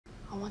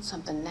I want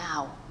something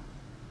now.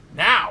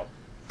 Now?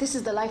 This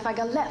is the life I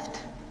got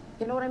left.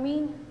 You know what I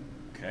mean?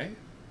 Okay.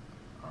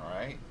 All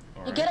right.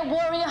 You get a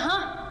warrior,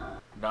 huh?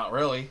 Not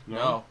really.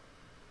 No.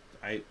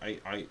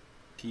 Can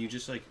you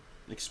just, like,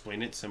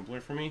 explain it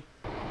simpler for me?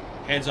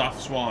 Hands off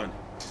Swan.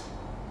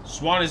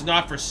 Swan is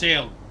not for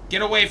sale.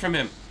 Get away from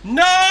him.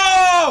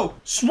 No!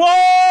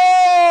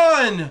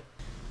 Swan!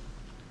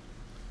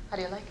 How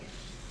do you like it?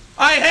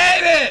 I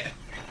hate it!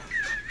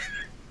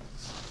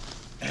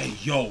 Hey,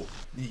 yo.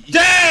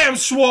 Damn,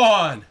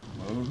 Swan!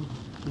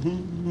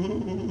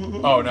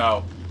 Oh,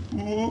 no.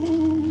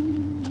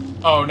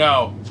 Oh, no. Oh,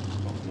 no,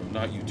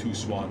 not you too,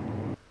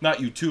 Swan. Not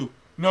you too.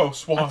 No,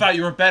 Swan. I thought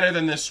you were better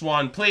than this,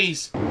 Swan.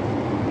 Please. No!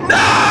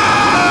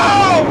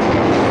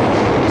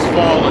 It's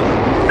fallen.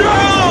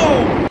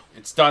 No!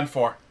 It's done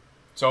for.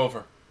 It's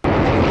over.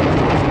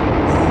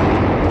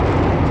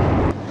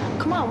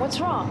 Come on, what's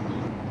wrong?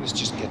 Let's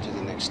just get to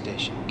the next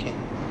station, okay?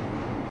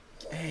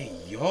 Hey,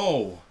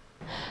 yo.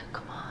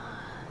 Come on.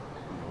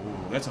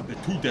 Oh, that's a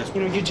bit too You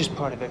desperate. know, you're just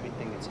part of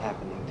everything that's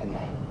happening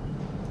tonight.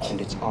 And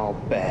it's all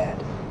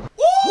bad.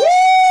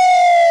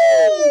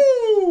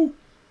 Woo!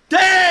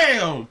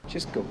 Damn!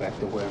 Just go back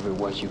to wherever it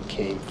was you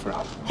came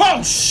from.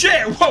 Oh,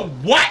 shit! Whoa,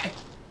 what?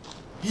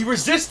 He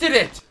resisted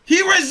it.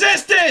 He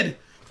resisted!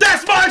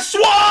 That's my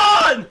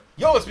Swan!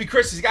 Yo, it's me,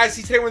 Chris. You guys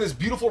see today wearing this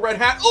beautiful red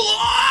hat.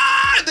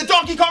 Oh, the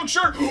Donkey Kong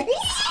shirt.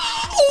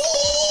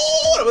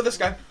 Oh, what about this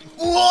guy?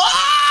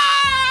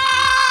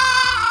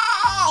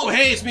 Oh,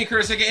 hey, it's me,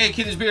 Chris, aka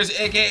Kidney's Beers,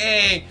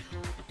 aka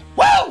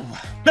Woo!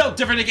 Built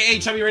different, aka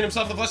Chubby Ran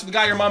himself, the flesh of the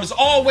guy your mom is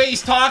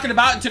always talking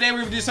about. And today we're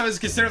gonna do something that's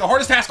considered the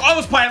hardest task on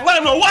this planet. Let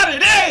them know what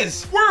it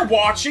is! We're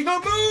watching a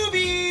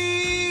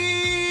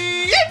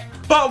movie.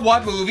 But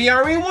what movie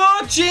are we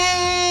watching?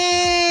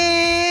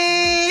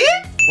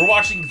 We're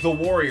watching The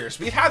Warriors.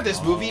 We've had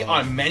this movie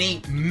on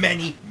many,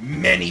 many,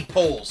 many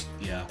polls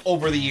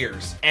over the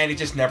years, and it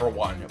just never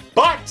won.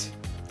 But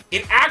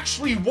it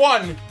actually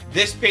won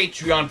this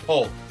Patreon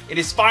poll. It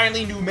is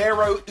finally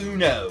numero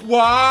uno.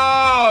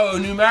 Wow,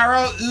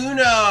 numero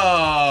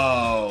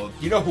uno.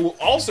 You know who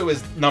also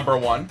is number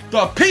one?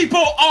 The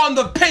people on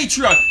the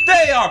Patreon.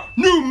 They are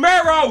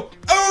numero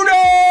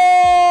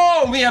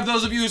uno. We have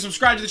those of you who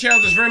subscribe to the channel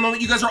at this very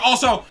moment. You guys are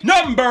also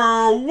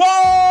number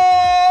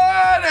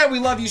one. And we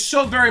love you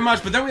so very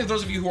much. But then we have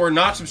those of you who are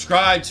not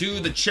subscribed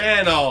to the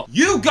channel.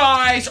 You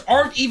guys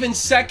aren't even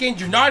second.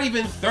 You're not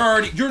even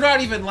third. You're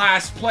not even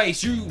last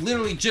place. You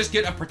literally just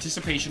get a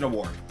participation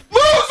award.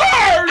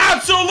 Losers!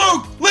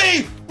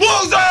 Absolutely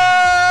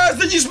losers!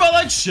 Did you smell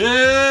like shit?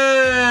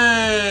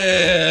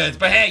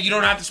 But hey, you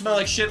don't have to smell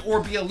like shit or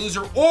be a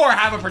loser or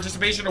have a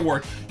participation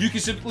award. You can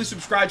simply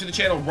subscribe to the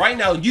channel right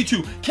now and you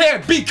too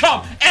can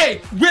become a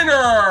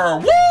winner!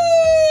 Woo!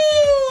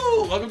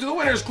 Welcome to the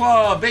Winners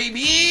Club,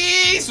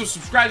 baby! So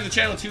subscribe to the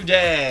channel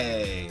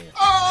today.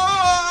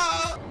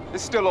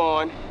 It's still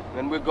on,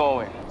 and we're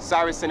going.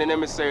 Cyrus sent an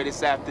emissary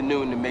this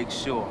afternoon to make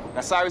sure.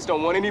 Now, Cyrus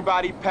don't want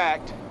anybody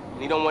packed.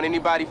 He don't want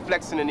anybody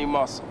flexing any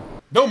muscle.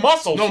 No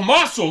muscles. No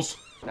muscles.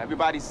 Now,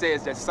 everybody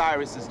says that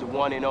Cyrus is the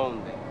one and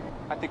only.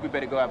 I think we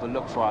better go have a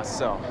look for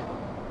ourselves.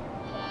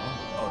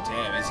 Oh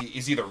damn!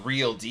 Is he the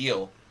real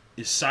deal?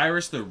 Is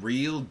Cyrus the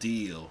real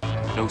deal?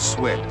 No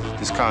sweat.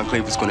 This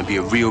conclave is going to be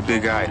a real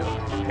big item.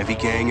 Every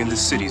gang in the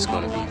city is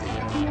going to be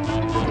there.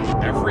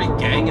 Every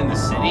gang in the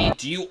city?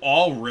 Do you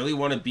all really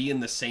want to be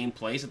in the same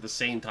place at the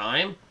same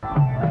time?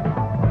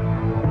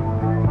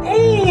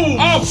 Ooh!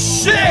 Oh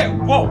shit!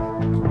 Whoa!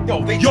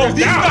 Yo, these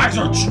guys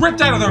are tripped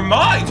out of their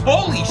minds!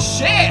 Holy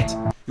shit!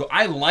 Yo,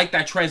 I like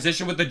that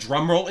transition with the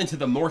drum roll into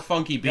the more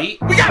funky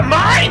beat. We got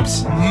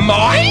mimes!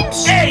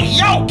 Mimes? Hey,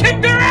 yo,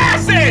 kick their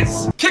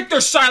asses! Kick their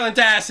silent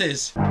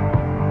asses! Woo!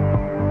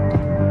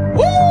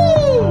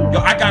 Yo,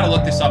 I gotta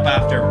look this up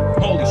after.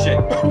 Holy shit.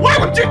 Why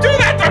would you do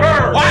that to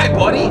her? Why,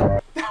 buddy?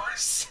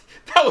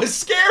 That was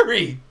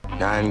scary.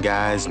 9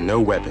 guys, no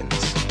weapons.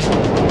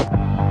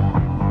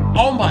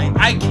 Oh my,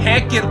 I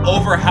can't get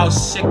over how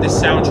sick this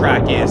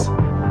soundtrack is.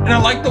 And I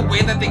like the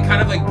way that they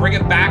kind of like bring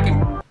it back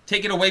and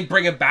take it away,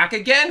 bring it back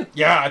again.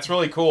 Yeah, it's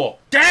really cool.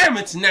 Damn,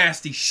 it's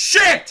nasty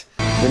shit!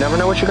 You never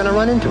know what you're gonna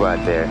run into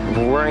out there. If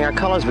we're wearing our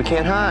colors, we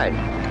can't hide.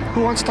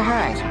 Who wants to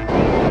hide?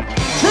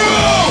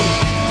 True!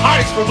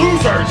 Hides for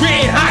losers! We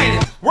ain't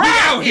hiding! We're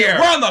out here!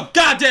 We're on the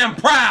goddamn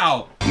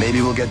prowl!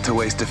 Maybe we'll get to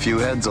waste a few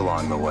heads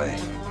along the way.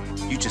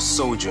 You just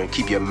soldier and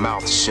keep your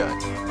mouth shut.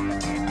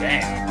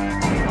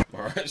 Damn.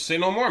 Alright, say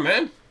no more,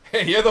 man.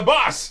 Hey, you're the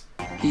boss.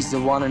 He's the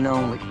one and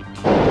only.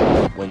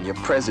 When you're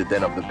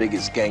president of the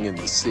biggest gang in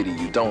the city,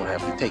 you don't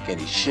have to take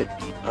any shit.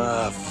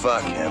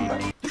 Fuck him.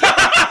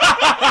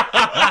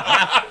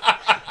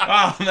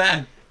 Oh,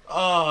 man.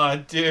 Oh,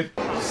 dude.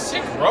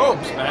 Sick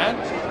robes, man.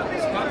 I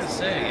was about to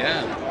say,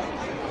 yeah.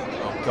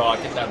 Oh, God,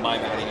 get that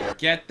mime out of here.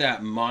 Get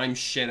that mime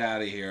shit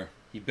out of here.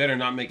 He better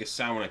not make a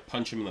sound when I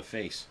punch him in the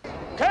face.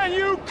 Can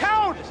you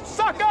count,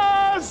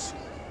 suckers?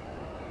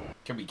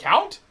 Can we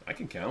count? I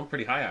can count.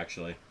 Pretty high,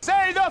 actually.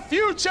 Say the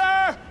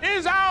future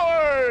is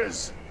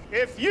ours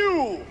if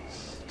you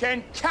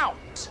can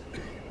count.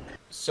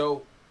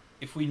 So,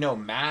 If we know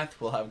math,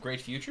 we'll have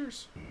great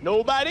futures?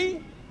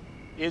 Nobody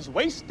is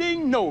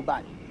wasting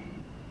nobody.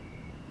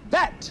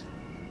 That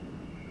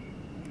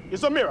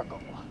is a miracle.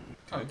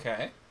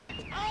 Okay.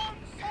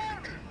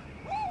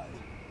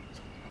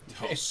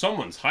 Oh,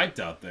 someone's hyped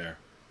out there.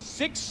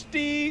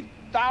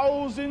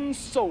 60,000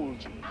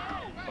 soldiers.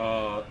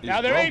 Now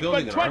there Bro ain't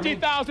building but an army?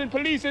 20,000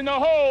 police in the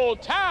whole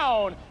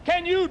town.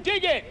 Can you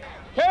dig it?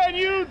 Can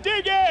you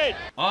dig it?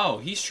 Oh,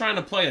 he's trying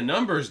to play a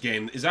numbers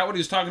game. Is that what he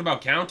was talking about,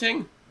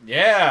 counting?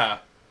 Yeah.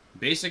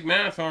 Basic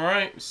math, all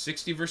right.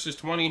 60 versus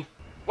 20.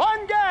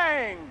 One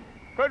gang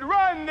could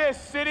run this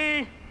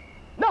city.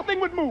 Nothing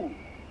would move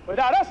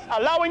without us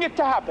allowing it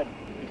to happen.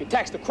 We could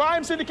tax the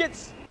crime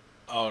syndicates,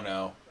 Oh,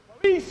 no.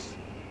 police,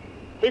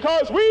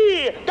 because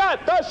we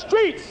got the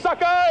streets,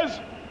 suckers.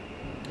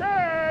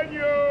 Can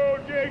you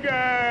dig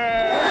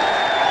it?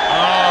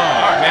 All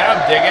right, man,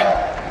 I'm digging.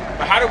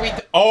 But how do we...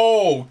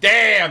 Oh,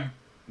 damn.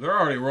 They're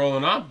already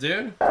rolling up,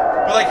 dude.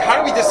 But, like, how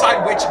do we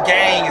decide which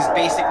gang is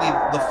basically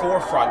the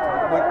forefront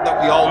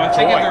that we all I join?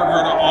 think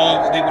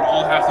they would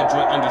all have to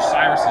join under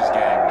Cyrus's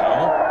gang,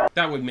 no?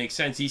 That would make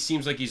sense. He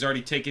seems like he's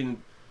already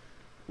taken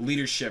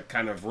leadership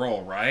kind of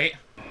role, right?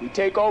 We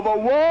take over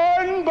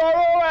one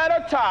borough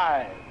at a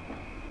time.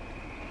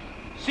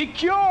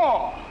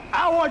 Secure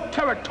our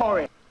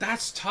territory.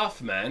 That's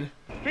tough, man.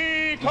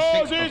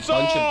 Because you think it's a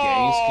bunch of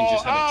gangs can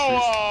just have a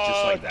truce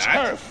just like that?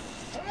 turf.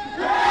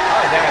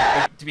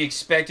 That, but to be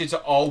expected to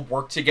all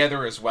work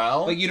together as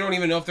well? But you don't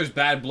even know if there's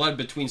bad blood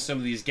between some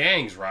of these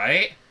gangs,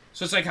 right?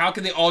 So it's like, how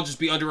can they all just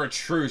be under a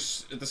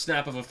truce at the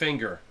snap of a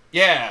finger?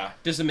 Yeah.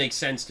 Doesn't make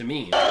sense to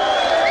me.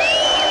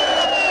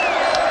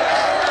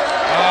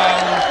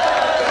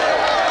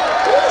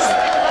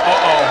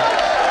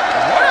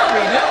 Uh-oh. What are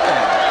we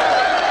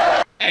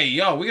doing? Hey,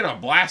 yo, we gonna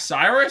blast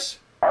Cyrus?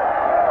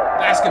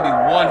 That's gonna be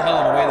one hell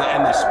of a way to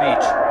end this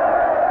speech.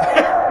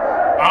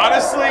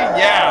 Honestly,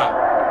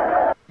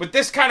 yeah. With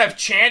this kind of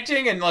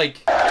chanting and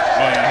like... Oh,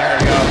 yeah, here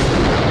we go.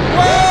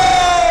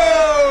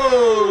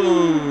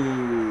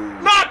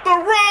 Whoa! Not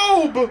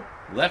the robe!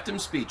 Left him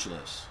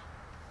speechless.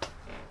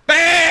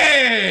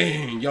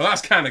 Bang! Yo,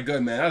 that's kind of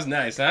good, man. That was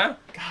nice, huh?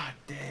 God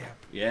damn.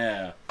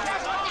 Yeah.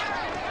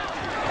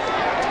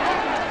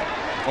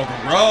 Oh,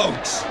 the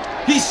rogues!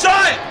 He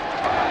saw it!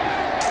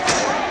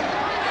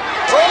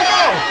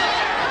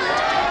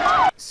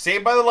 Oh, no!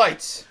 Saved by the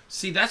lights.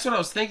 See, that's what I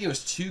was thinking. It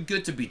was too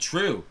good to be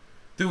true.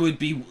 There would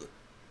be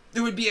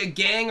a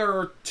gang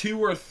or two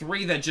or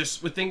three that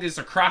just would think it's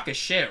a crock of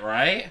shit,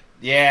 right?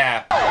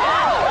 Yeah.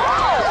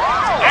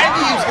 I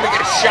knew he was gonna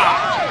get shot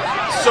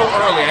so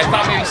early. I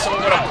thought maybe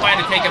someone would have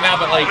planned to take him out,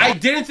 but like... I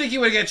didn't think he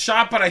would get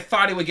shot, but I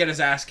thought he would get his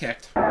ass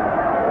kicked. Yo,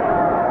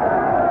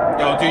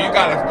 dude, you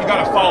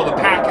gotta follow the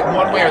pack in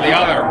one way or the You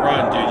other. gotta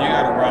run, dude. You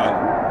gotta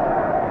run.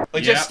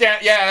 Like, just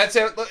stand... Yeah, that's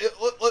it.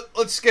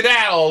 Let's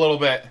skedaddle a little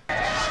bit.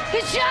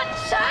 He shot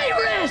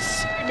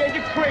Cyrus! Man,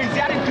 you're crazy.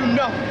 I didn't do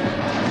nothing.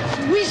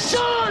 We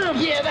saw him!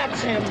 Yeah,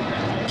 that's him.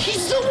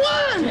 He's the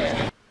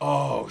one!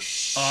 Oh,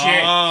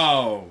 shit.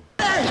 Oh.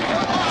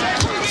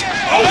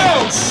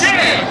 Oh,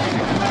 shit!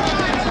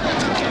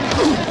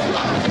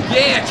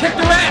 Yeah, kick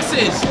their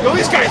asses! Yo,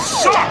 these guys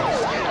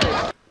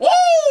suck! Woo!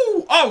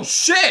 Oh,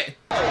 shit!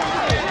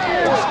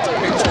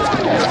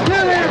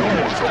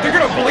 They're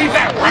gonna believe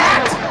that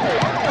rat?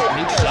 I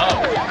think so.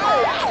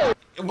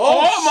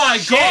 Oh my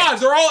shit. god,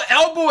 they're all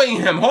elbowing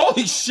him.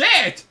 Holy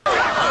shit!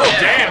 Oh,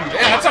 damn.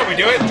 Yeah, that's how we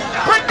do it.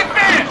 Break the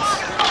fence!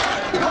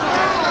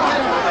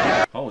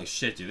 Holy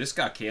shit, dude. This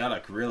got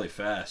chaotic really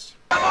fast.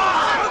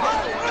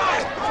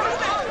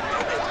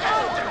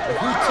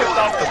 Who tipped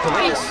off the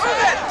police?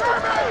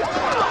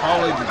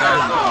 Probably the guy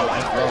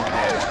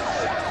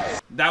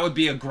who that would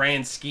be a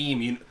grand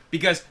scheme,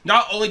 because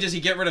not only does he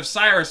get rid of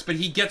Cyrus, but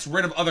he gets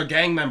rid of other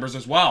gang members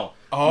as well.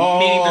 Oh.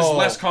 Meaning there's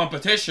less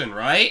competition,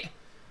 right?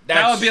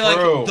 That would be true.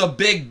 like the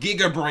big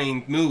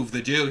gigabrain move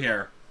to do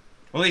here.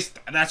 At least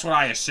that's what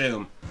I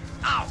assume.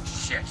 Oh,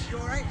 shit. You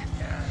alright?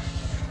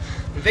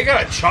 They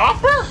got a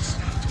chopper?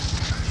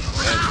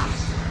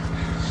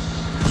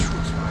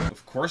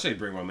 Of course they'd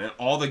bring one, man.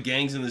 All the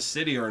gangs in the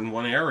city are in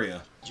one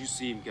area. Did you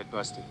see him get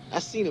busted? I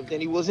seen him, then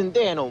he wasn't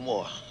there no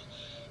more.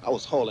 I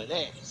was hauling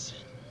ass.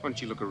 Why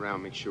don't you look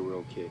around, make sure we're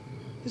okay?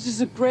 This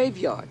is a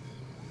graveyard.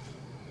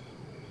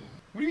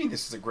 What do you mean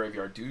this is a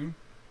graveyard, dude?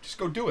 Just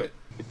go do it.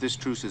 If this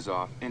truce is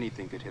off,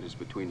 anything could hit us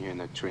between here and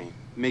that train.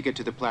 Make it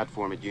to the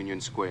platform at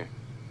Union Square.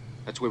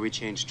 That's where we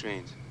change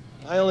trains.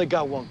 I only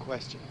got one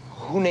question.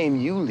 Who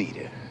named you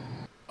leader?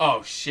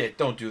 Oh, shit.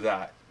 Don't do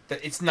that.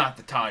 It's not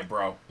the time,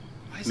 bro.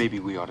 Maybe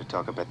we ought to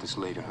talk about this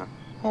later, huh?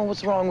 Oh,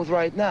 what's wrong with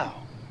right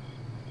now?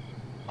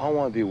 I don't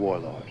want to be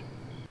warlord.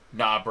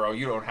 Nah, bro.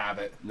 You don't have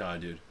it. Nah,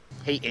 dude.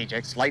 Hey,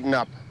 Ajax, lighten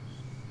up.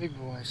 Big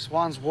boy,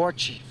 Swan's war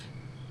chief.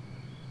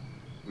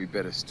 We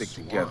better stick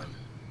Swan. together.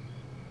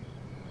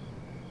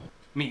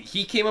 I mean,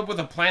 he came up with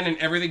a plan and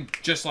everything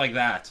just like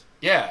that.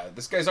 Yeah,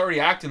 this guy's already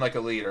acting like a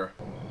leader.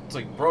 It's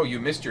like, bro, you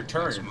missed your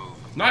turn.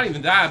 Not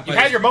even that, but... You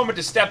had your moment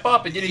to step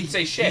up and you didn't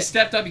say shit. He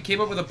stepped up, he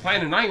came up with a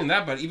plan, and not even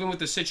that, but even with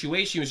the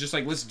situation, he was just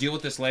like, let's deal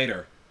with this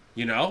later.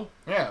 You know?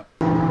 Yeah.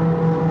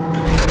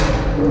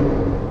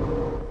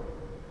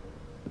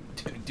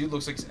 dude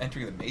looks like he's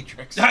entering the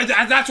Matrix.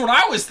 That's what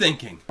I was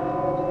thinking.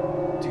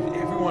 Dude,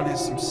 everyone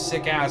has some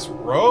sick-ass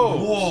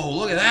robes. Whoa,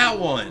 look at that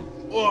one.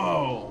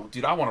 Whoa.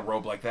 Dude, I want a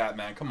robe like that,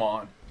 man. Come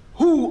on.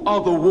 Who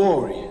are the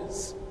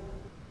warriors?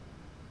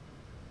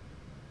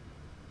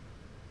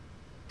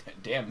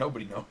 Damn,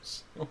 nobody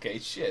knows. Okay,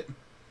 shit.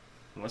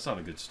 Well, that's not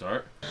a good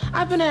start.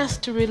 I've been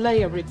asked to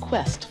relay a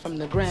request from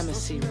the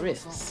Gramercy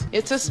Rifts.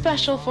 It's a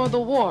special for the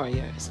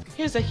warriors.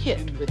 Here's a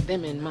hit with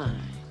them in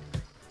mind.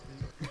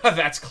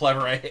 That's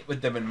clever. I hit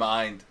with them in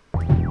mind.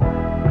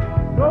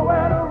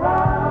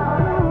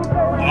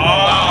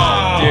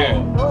 Oh,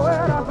 dude.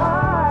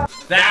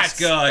 That's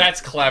good. That's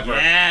clever.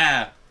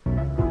 Yeah.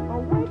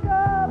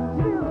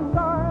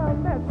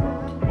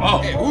 Oh,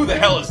 hey, who the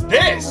hell is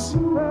this?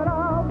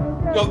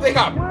 Yo, they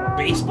got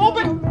baseball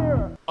bat?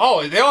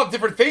 Oh, they all have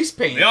different face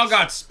paint. They all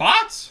got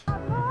spots?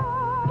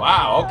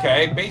 Wow,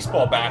 okay.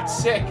 Baseball bats.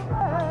 Sick.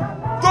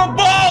 The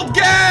Bald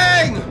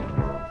Gang!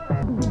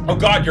 Oh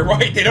god, you're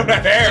right. They don't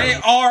have hair. They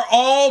are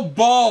all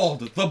bald.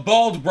 The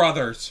Bald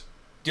Brothers.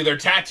 Dude, their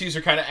tattoos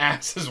are kind of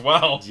ass as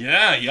well.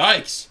 Yeah,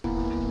 yikes.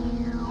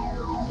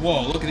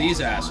 Whoa, look at these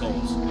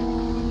assholes.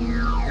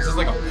 Is this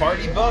like a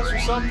party bus or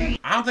something?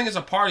 I don't think it's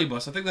a party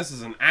bus. I think this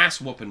is an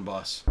ass-whooping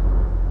bus.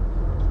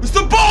 It's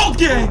the Bald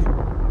Gang!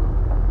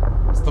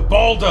 It's the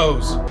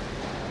Baldos.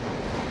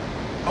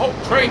 Oh,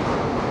 train.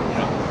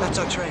 Yeah. That's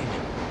our train.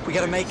 We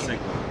gotta make it.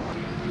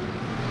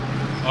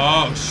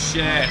 Oh,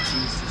 shit.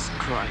 Jesus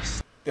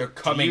Christ. They're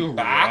coming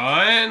back?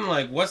 Run?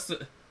 Like, what's the...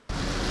 Do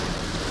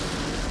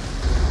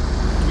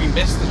we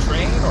miss the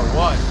train or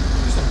what?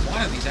 There's a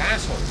lot of these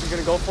assholes. You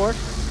gonna go for it?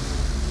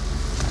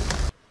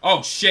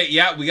 Oh, shit,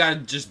 yeah, we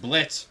gotta just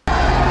blitz. He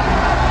fucked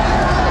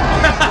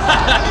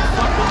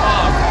them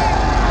off.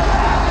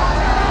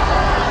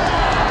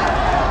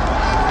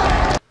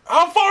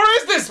 How far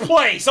is this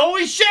place?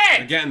 Holy shit!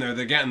 They're getting there,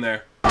 they're getting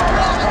there.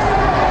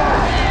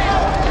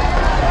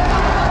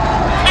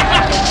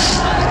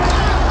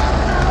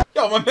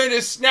 Yo, my man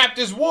has snapped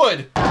his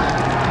wood.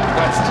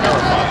 That's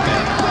terrifying,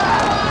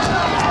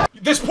 man.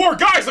 This poor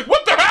guy's like,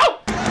 what the hell?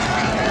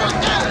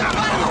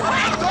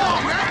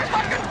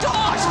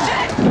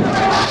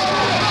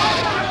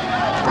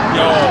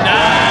 Yo,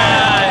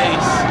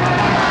 nice!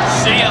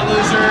 See ya,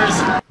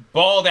 losers!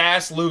 Bald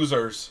ass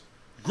losers.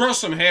 Grow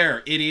some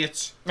hair,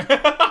 idiots.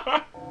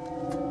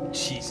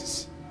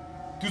 Jesus.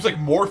 Dude's like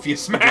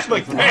Morpheus, man.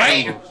 Like,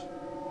 dang.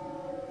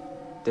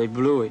 They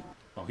blew it.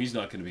 Oh, he's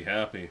not gonna be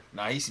happy.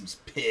 Nah, he seems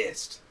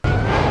pissed. Wow.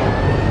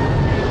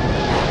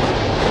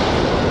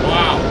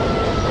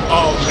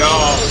 Oh,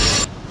 no.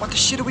 What the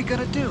shit are we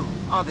gonna do?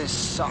 Oh, this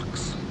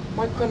sucks.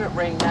 Why couldn't it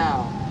rain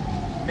now?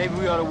 Maybe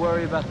we ought to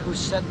worry about who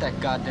set that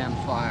goddamn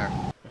fire.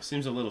 That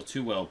seems a little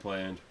too well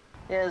planned.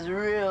 Yeah, it's a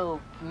real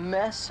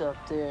mess up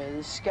there.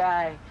 This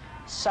guy,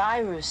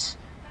 Cyrus,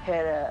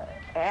 had an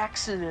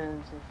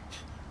accident.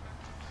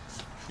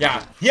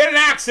 Yeah, he had an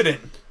accident.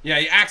 Yeah,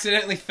 he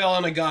accidentally fell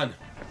on a gun.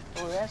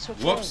 Oh, that's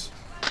okay. Whoops.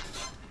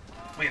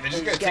 Wait, they're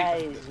just These gonna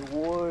guys,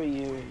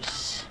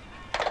 warriors.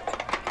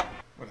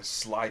 What a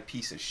sly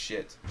piece of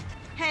shit.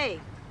 Hey,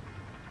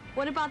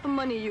 what about the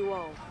money you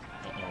owe?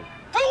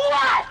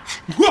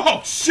 What?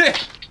 Whoa,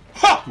 shit!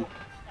 Huh.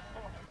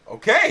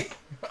 Okay.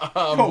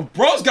 Yo,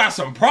 bro's got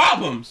some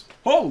problems.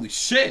 Holy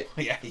shit.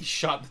 Yeah, he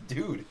shot the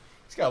dude.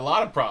 He's got a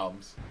lot of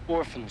problems.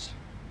 Orphans.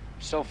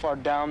 So far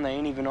down, they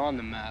ain't even on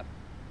the map.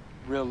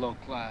 Real low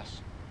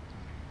class.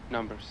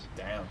 Numbers.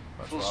 Damn.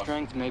 That's Full rough.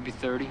 strength, maybe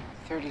 30.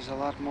 30's a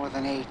lot more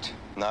than 8.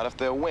 Not if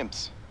they're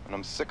wimps. And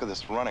I'm sick of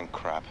this running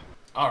crap.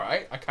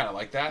 Alright, I kind of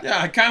like that. Yeah,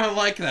 I kind of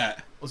like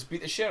that. Let's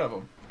beat the shit out of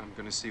him. I'm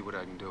gonna see what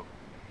I can do.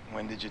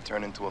 When did you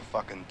turn into a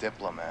fucking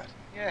diplomat?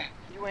 Yeah,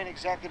 you ain't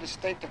exactly the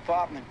State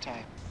Department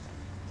type.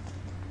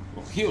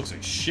 Well, he looks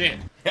like shit.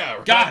 Yeah,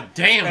 right. God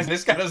damn.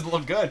 This guy doesn't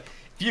look good.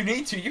 If you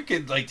need to, you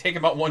could, like, take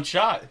him out one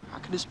shot. How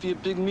could this be a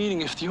big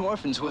meeting if the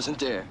orphans wasn't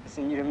there?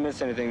 Listen, you didn't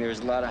miss anything. There was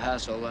a lot of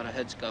hassle, a lot of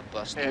heads got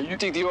busted. Yeah, you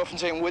think the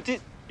orphans ain't with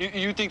it?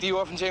 You think the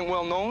orphans ain't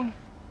well known?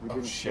 We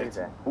didn't say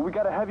that. Well, we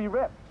got a heavy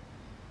rep.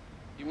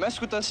 You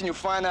mess with us and you'll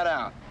find that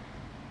out.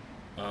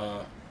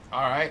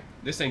 Alright.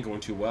 This ain't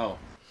going too well.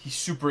 He's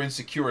super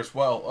insecure as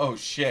well. Oh,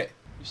 shit.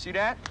 You see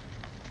that?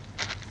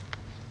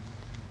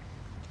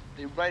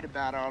 They write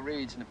about our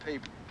raids in the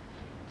paper.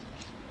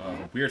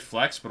 Weird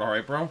flex, but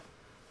alright, bro.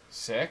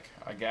 Sick,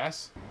 I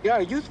guess. Yeah,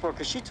 our youth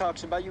worker, she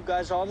talks about you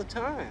guys all the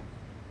time.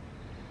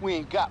 We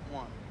ain't got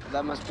one.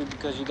 That must be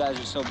because you guys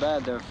are so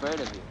bad, they're afraid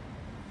of you.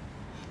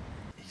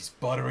 He's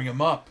buttering him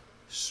up.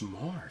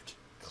 Smart.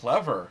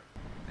 Clever.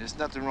 There's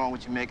nothing wrong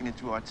with you making it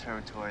through our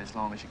territory as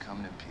long as you're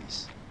coming in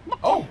peace.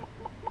 Oh!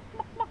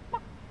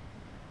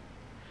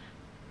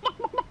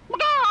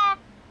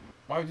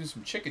 Why would we do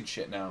some chicken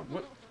shit now?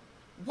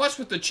 What's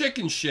with the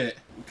chicken shit?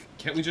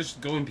 Can't we just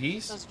go in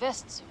peace? Those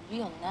vests are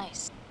real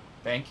nice.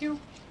 Thank you?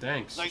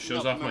 Thanks. Lighten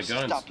Shows up, off my Mercy.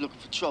 guns. Stop looking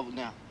for trouble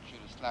now. Should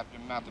have slapped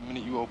your mouth the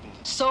minute you opened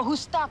it. So who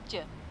stopped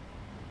you?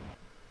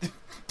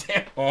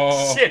 Damn.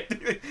 Oh.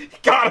 Shit.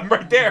 Got him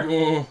right there.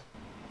 Oh.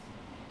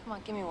 Come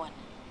on, give me one.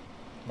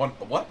 One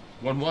what?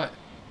 One what?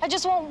 I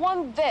just want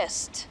one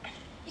vest.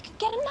 You can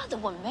get another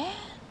one, man.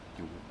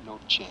 No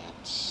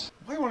chance.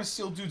 Why do you want to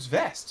steal dude's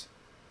vest?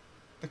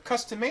 They're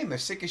custom made and they're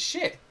sick as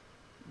shit.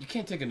 You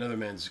can't take another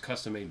man's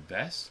custom-made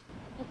vest.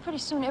 Well, pretty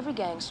soon every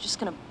gang's just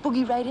gonna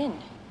boogie right in.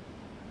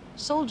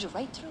 Soldier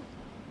right through.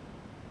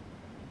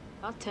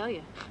 I'll tell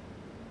you.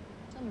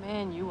 What a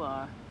man you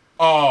are.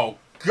 Oh,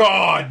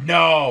 God,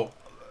 no.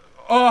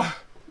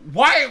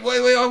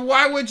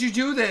 Why would you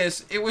do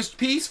this? It was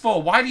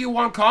peaceful. Why do you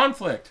want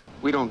conflict?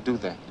 We don't do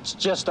that. It's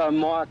just our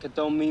mark. It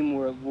don't mean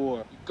we're at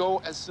war. You go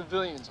as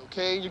civilians,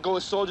 okay? You go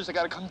as soldiers, I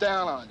gotta come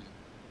down on you.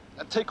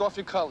 Now take off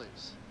your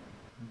colors.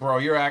 Bro,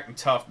 you're acting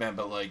tough, man,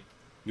 but like...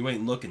 You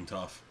ain't looking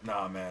tough.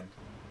 Nah, man.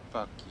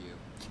 Fuck you.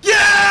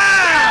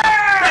 Yeah!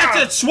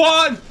 That's it,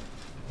 Swan!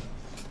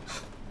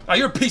 Oh,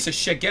 you're a piece of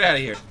shit. Get out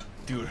of here.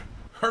 Dude,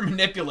 her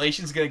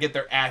manipulation's gonna get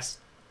their ass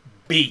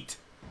beat.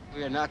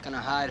 We are not gonna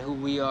hide who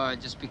we are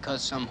just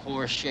because some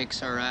whore shakes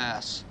her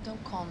ass.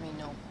 Don't call me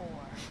no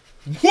whore.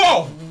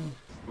 Whoa!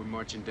 We're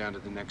marching down to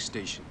the next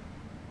station.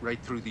 Right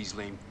through these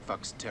lame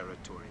fucks'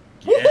 territory.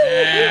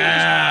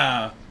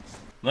 Yeah!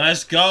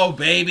 Let's go,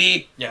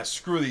 baby! Yeah,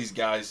 screw these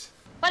guys.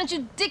 Why don't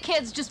you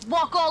dickheads just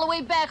walk all the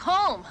way back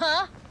home,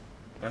 huh?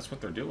 That's what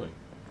they're doing.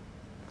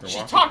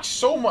 She talks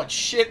so much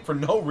shit for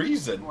no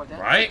reason.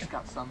 Right?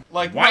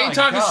 Like, why are you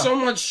talking so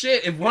much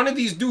shit? If one of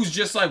these dudes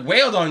just, like,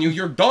 wailed on you,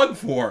 you're done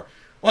for.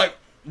 Like,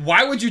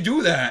 why would you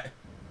do that?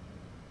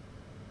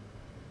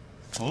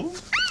 Oh?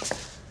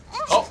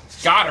 Oh,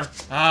 got her.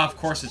 Ah, of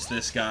course it's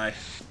this guy.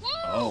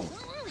 Oh.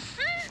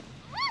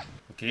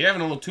 Okay, you're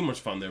having a little too much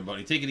fun there,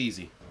 buddy. Take it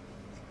easy.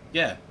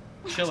 Yeah,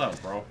 chill out,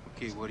 bro.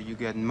 Okay, what do you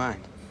got in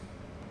mind?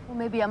 Well,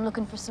 maybe I'm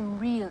looking for some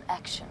real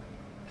action.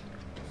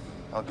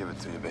 I'll give it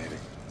to you, baby.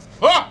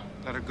 Ah!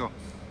 Let her go.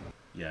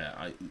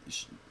 Yeah,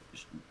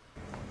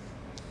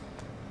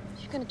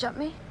 You gonna jump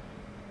me?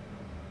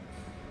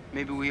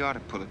 Maybe we ought to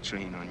pull a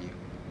train on you.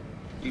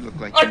 You look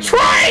like... A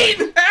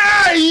train!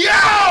 Hey,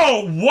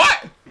 yo!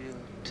 What? Real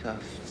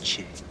tough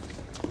chick.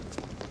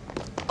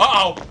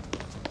 Uh-oh.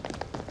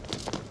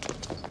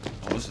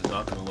 Oh, this is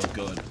not gonna look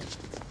good.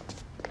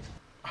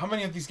 How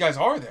many of these guys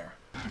are there?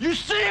 You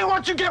see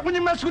what you get when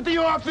you mess with the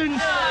orphans?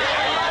 He's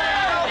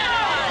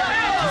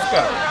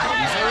got a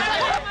razor?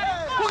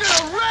 We're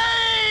gonna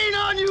rain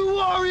on you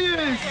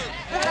warriors!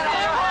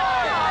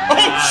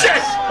 Oh,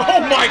 shit!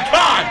 Oh, my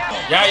God!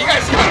 Yeah, you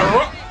guys gotta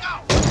run.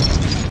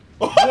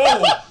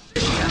 Whoa!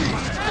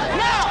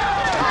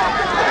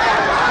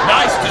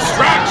 Nice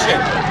distraction!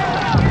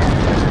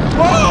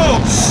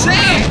 Whoa,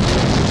 shit!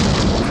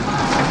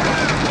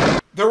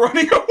 They're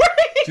running away!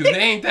 Dude, they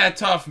ain't that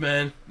tough,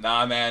 man.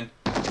 Nah, man.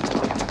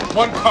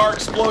 One car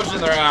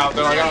explosion, they're out.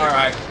 They're like,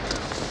 alright.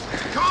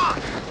 Come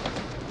on!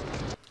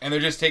 And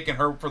they're just taking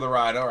her for the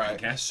ride, alright. I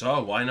guess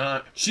so, why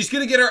not? She's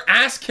gonna get her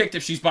ass kicked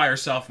if she's by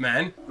herself,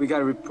 man. We got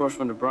a report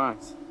from the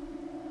Bronx.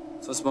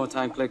 So small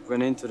time click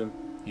ran into them.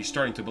 He's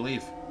starting to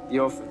believe. The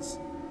orphans.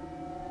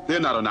 They're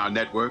not on our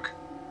network.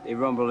 They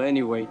rumbled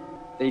anyway.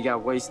 They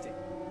got wasted.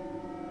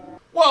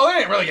 Well, they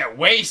didn't really get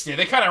wasted.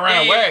 They kind of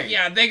ran away.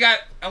 Yeah, they got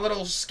a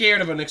little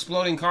scared of an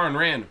exploding car and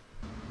ran.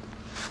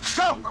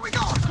 Go! Where we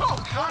going? Go! Go!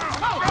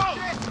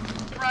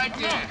 Right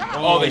there.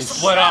 Oh, they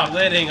split up.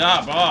 Splitting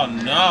up. Oh,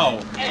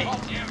 no.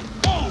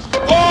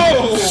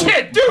 Oh,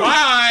 shit, dude.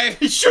 Bye.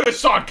 He should have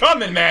saw it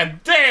coming,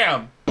 man.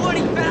 Damn. Yeah,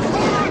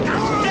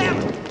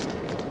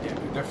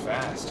 dude, they're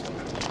fast.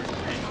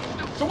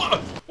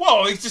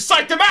 Whoa, he just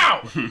psyched him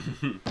out.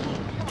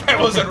 That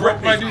wasn't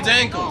broke my dude's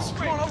ankles.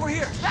 Come on, over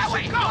here. That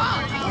way, go!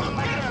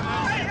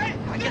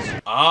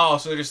 Oh,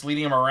 so they're just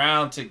leading him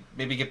around to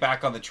maybe get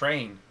back on the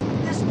train.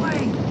 This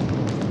way.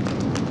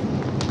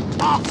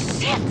 Oh,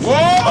 shit!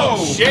 Whoa!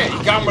 Oh, shit,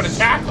 he got him with a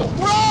tackle.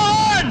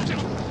 Run!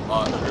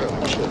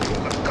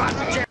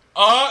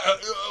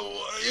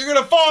 You're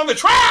gonna fall on the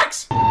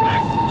tracks!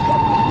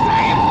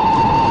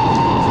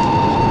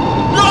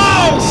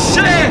 No!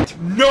 Shit!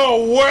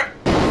 No way!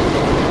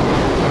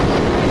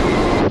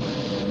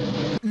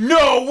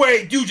 No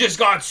way, dude just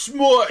got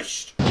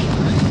smushed!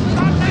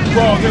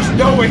 Bro, there's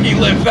no way he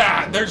lived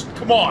that.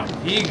 Come on.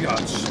 He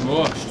got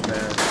smushed,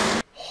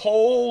 man.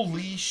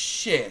 Holy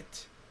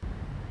shit.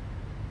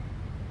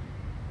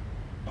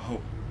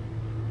 Oh.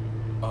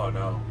 Oh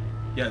no.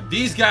 Yeah,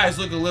 these guys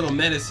look a little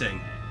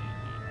menacing.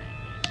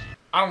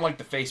 I don't like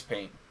the face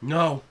paint.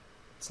 No,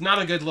 it's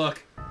not a good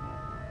look.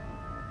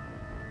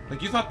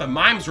 Like, you thought the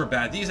mimes were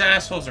bad. These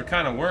assholes are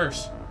kind of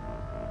worse.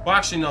 Well,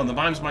 actually, no, the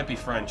mimes might be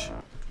French.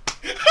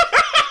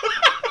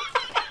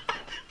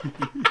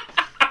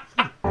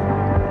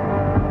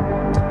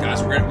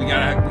 Guys, we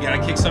gotta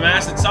kick some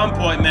ass at some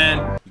point,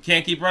 man. We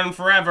can't keep running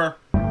forever.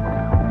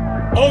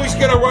 Oh, he's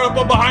gonna run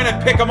up behind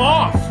and pick him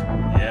off.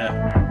 Yeah.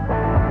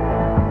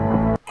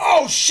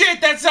 Oh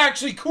shit, that's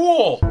actually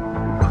cool.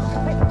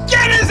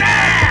 Get his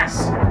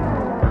ass!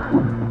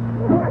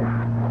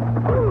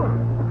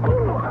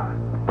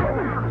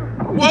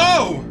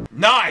 Whoa!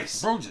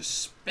 Nice! Bro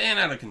just span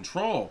out of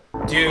control.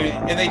 Dude,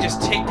 and they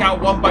just take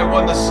out one by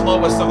one the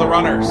slowest of the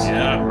runners.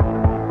 Yeah.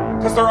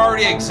 Because they're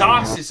already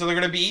exhausted, so they're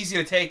gonna be easy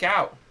to take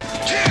out.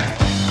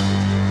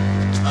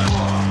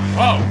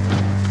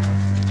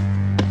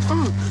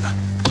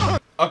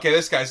 Okay,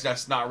 this guy's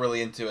just not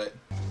really into it.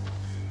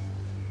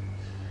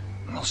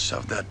 I'll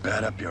shove that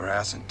bat up your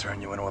ass and turn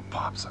you into a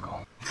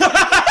popsicle.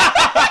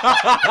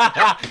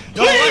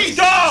 Please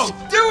go!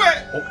 Do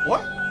it! Oh,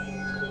 what?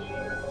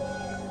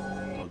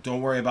 Oh,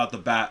 don't worry about the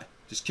bat.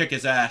 Just kick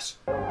his ass.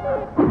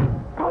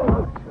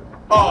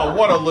 Oh,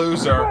 what a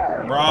loser.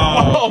 Bro.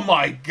 Oh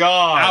my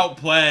god.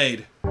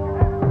 Outplayed.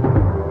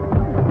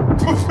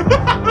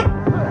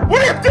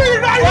 What are you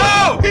doing?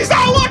 Whoa! He's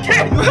not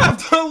looking! You have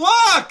to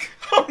look!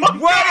 Oh my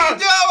what god. are you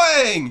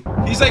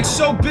doing? He's like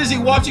so busy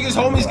watching his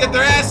homies get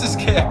their asses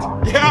kicked.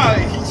 Yeah,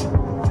 he's...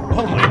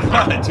 Oh my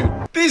god, dude.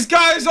 These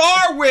guys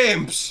are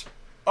wimps!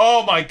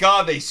 Oh my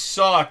god, they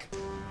suck.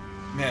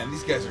 Man,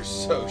 these guys are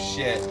so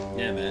shit.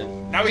 Yeah,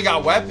 man. Now we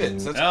got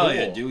weapons. That's Hell cool.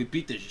 yeah, dude. We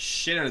beat the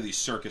shit out of these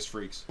circus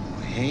freaks.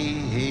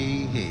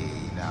 Hey.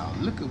 Now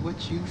look at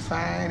what you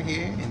find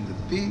here in the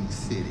big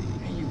city.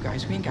 Hey, you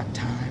guys, we ain't got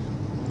time.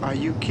 Are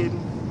you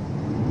kidding?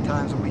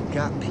 Times we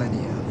got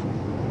plenty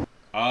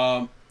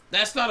of.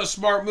 That's not a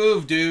smart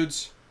move,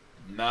 dudes.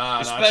 Nah,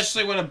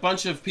 especially when a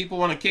bunch of people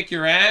want to kick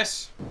your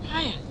ass.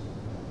 Hi.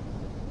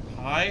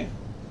 Hi?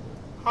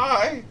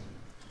 Hi.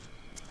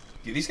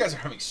 Dude, these guys are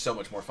having so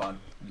much more fun.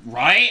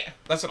 Right?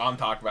 That's what I'm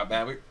talking about,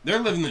 man. They're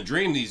living the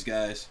dream, these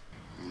guys.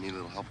 You need a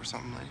little help or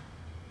something, lady?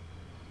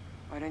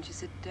 Why don't you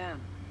sit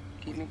down?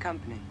 Keep me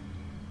company.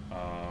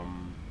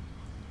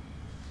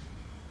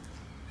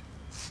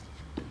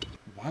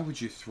 Why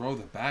would you throw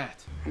the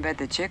bat? I bet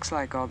the chicks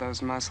like all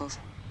those muscles.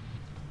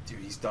 Dude,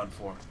 he's done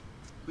for.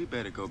 We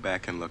better go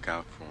back and look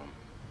out for him.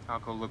 I'll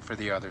go look for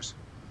the others.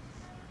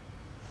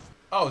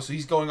 Oh, so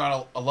he's going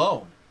on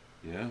alone.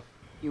 Yeah.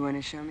 You want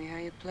to show me how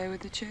you play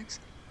with the chicks?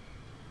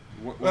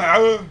 Show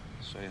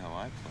you how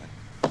I play.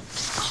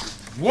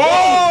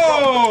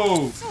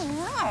 Whoa! So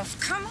rough,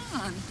 come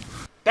on.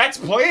 That's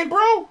playing,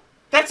 bro?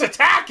 That's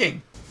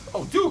attacking.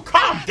 Oh, dude,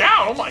 calm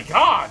down. Oh, my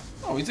God.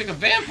 Oh, he's like a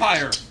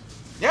vampire.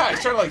 Yeah,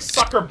 he's trying to, like,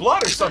 suck her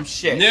blood or some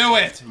shit. Knew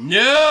it.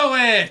 Knew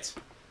it.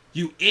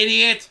 You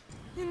idiot.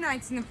 Your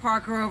nights in the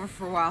park are over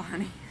for a while,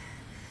 honey.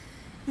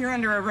 You're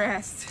under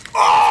arrest.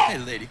 Oh! Hey,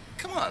 lady.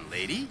 Come on,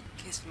 lady.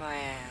 Kiss my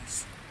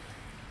ass.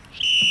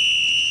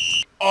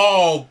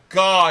 Oh,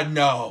 God,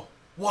 no.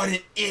 What an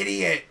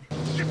idiot.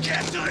 You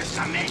can't do this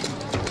to me.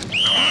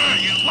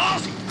 You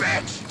lousy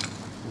bitch.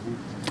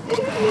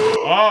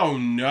 Oh,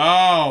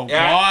 no.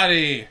 Yeah.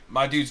 Body.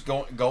 My dude's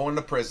going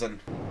to prison.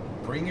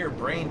 Bring your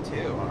brain,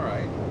 too. All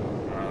right.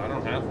 I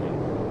don't have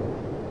one.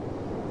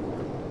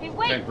 Hey,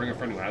 wait. Okay, bring a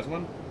friend who has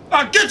one.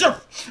 Ah, get your...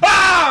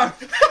 Ah!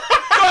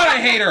 God, I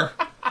hate her.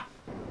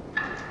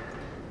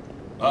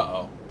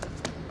 Uh-oh.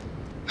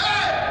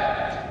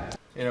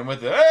 Hit him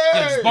with the...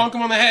 Yeah, just bonk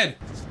him on the head.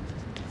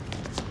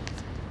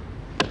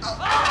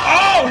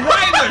 Oh,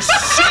 right in the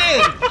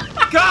shin!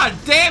 God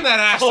damn, that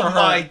has to hurt. Oh,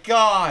 my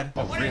God.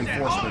 Oh,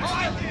 reinforcements.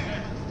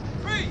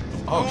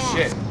 Oh,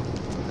 shit.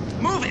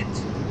 Move it!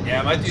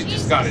 Yeah, my dude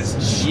just got his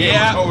shit.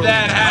 Yeah, totally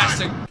that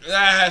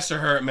has to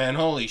hurt, man.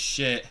 Holy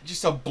shit.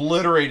 Just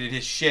obliterated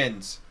his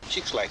shins.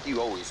 Chicks like you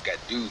always got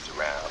dudes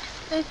around.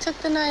 They took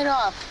the night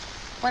off.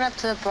 Went up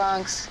to the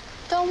Bronx.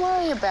 Don't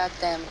worry about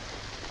them.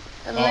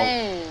 They're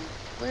lame.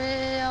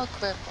 Real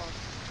crippled.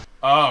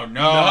 Oh,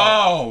 no.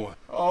 No.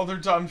 Oh, they're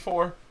done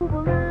for.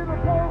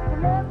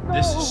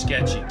 This is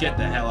sketchy. Get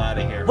the hell out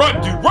of here.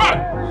 Run, dude,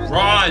 run!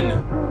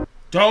 Run!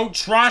 Don't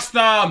trust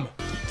them!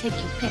 Take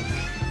your pick.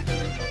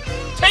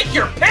 Take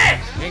your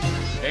pick! Take your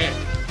pick.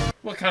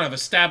 What kind of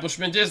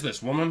establishment is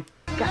this, woman?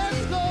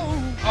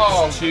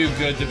 Oh, too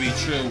good to be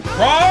true.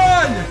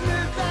 Run!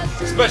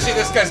 Especially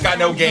this guy's got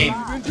no game.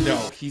 No,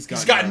 he's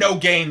got no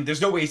game.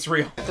 There's no way it's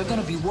real. They're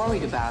gonna be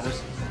worried about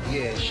us.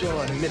 Yeah,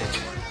 sure, in a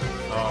minute.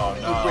 Oh,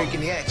 We're no.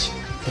 breaking the action.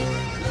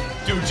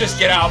 Dude, just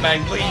get out,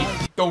 man.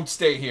 Leave. Don't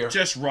stay here.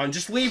 Just run.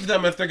 Just leave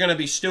them if they're gonna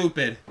be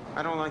stupid.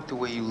 I don't like the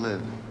way you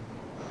live.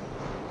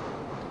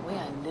 The way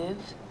I live?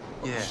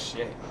 Yeah.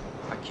 Shit.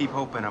 I keep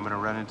hoping I'm gonna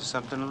run into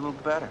something a little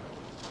better.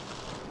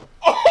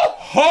 Oh!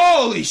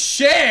 Holy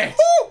shit!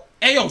 Woo!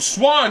 Hey, yo,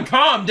 Swan,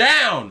 calm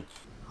down!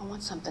 I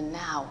want something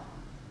now.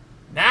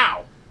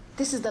 Now?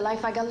 This is the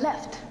life I got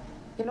left.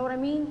 You know what I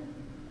mean?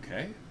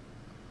 Okay.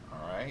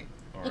 All right.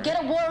 You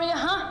get a warrior,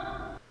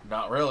 huh?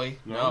 Not really.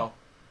 No.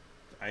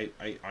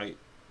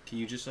 Can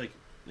you just, like,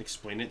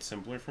 explain it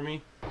simpler for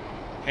me?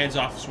 Hands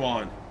off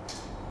Swan.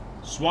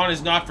 Swan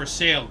is not for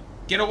sale.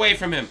 Get away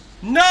from him.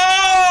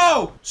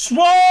 No!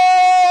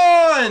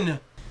 Swan!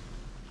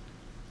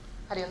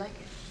 How do you like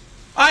it?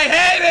 I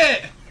hate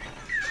it!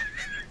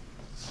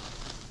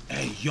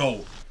 Hey,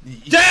 yo.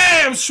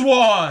 Damn,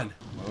 Swan!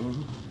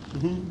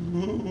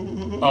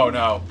 Oh,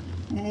 no.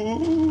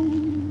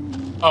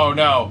 Oh, no. Oh,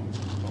 no,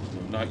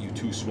 not you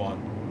too,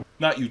 Swan.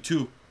 Not you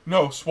too.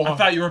 No, Swan. I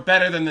thought you were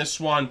better than this,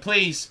 Swan.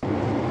 Please. No!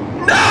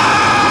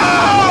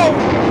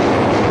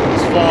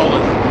 It's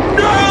fallen.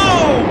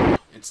 No!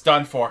 It's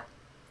done for.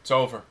 It's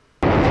over.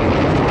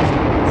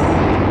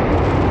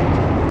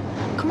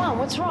 Come on,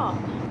 what's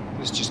wrong?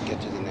 Let's just get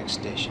to the next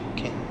station,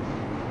 okay?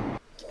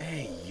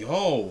 Hey,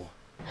 yo.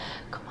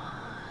 Come on.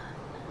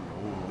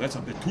 Oh, that's a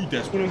bit too You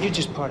desperate. know, you're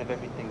just part of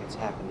everything that's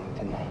happening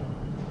tonight.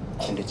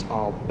 and it's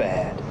all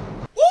bad.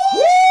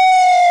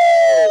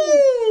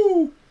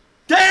 Woo!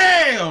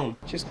 Damn!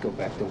 Just go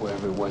back to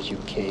wherever it was you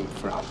came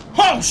from.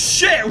 Oh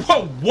shit!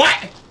 Whoa,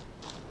 what?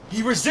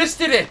 He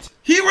resisted it!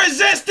 He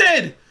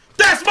resisted!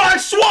 That's my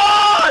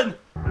swan!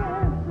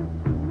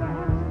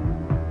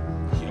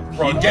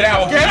 Bro, get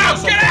out! Get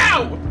out! Get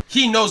out!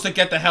 He knows to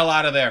get the hell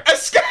out of there.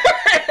 Escape!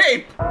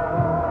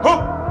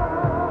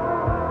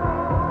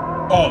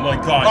 Oh my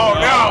god. Oh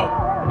no!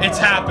 It's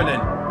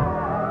happening.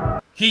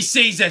 He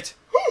sees it.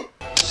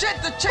 Shit,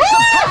 the chicks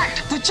are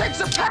packed! The chicks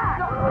are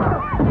packed!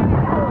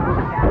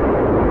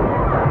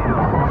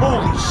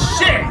 Holy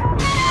shit!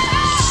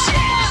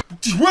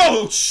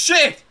 Whoa,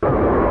 shit!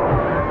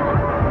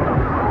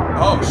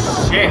 Oh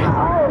shit!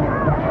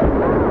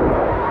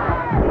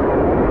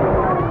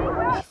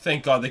 Oh,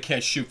 thank God they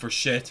can't shoot for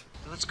shit.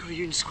 Let's go to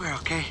Union Square,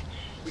 okay?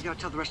 We gotta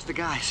tell the rest of the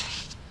guys.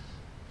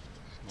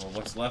 Well,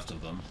 what's left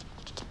of them?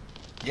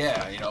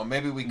 Yeah, you know,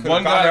 maybe we could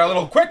have got there a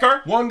little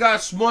quicker. One got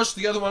smushed,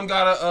 the other one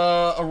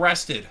got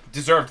arrested.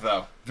 Deserved,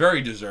 though.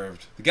 Very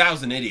deserved. The guy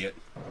was an idiot.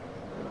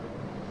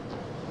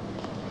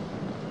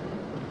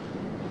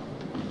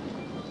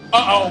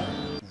 Uh-oh.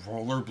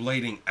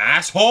 Rollerblading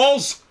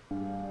assholes?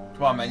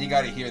 Come on, man, you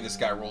gotta hear this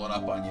guy rolling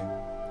up on you.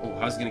 Oh,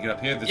 how's he gonna get up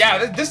here?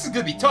 This is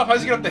gonna be tough.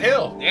 How's he get up the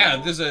hill? Yeah,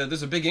 there's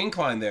a big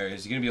incline there.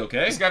 Is he gonna be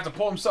okay? He's gonna have to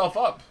pull himself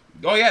up.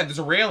 Oh yeah, there's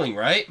a railing,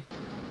 right?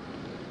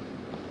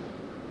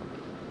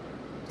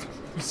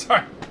 I'm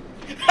sorry.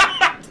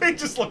 They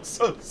just look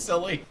so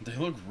silly. They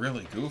look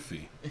really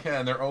goofy. Yeah,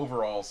 and their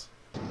overalls.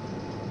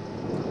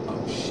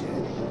 Oh shit.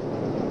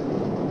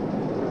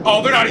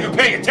 Oh, they're not even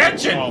paying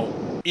attention!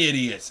 Oh,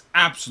 idiots.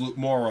 Absolute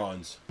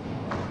morons.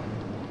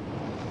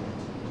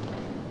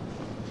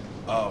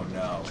 Oh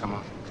no. Come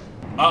on.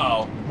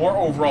 Uh-oh. More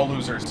overall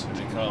losers. Here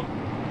they come.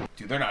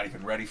 Dude, they're not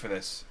even ready for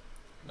this.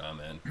 Nah,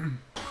 man.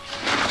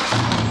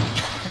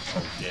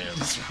 Oh, damn.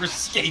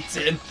 Just skates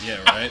in.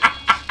 Yeah, right?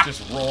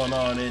 Just rolling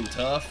on in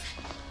tough.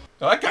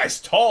 Oh, that guy's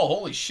tall.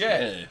 Holy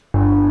shit.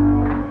 Yeah.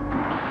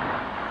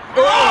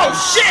 Oh,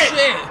 shit!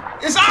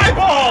 His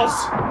eyeballs!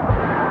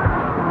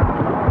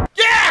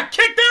 Yeah!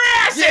 Kick their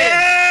asses!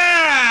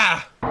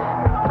 Yeah!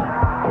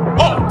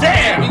 Oh,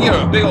 damn! You give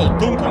him a big old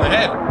thump on the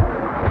head.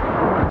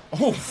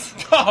 Oh,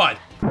 God.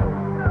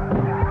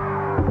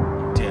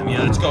 Damn,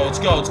 yeah, let's go, let's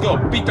go, let's go.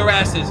 Beat their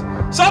asses.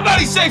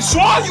 Somebody save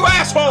Swan, you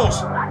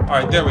assholes! All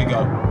right, there we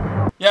go.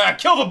 Yeah,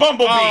 kill the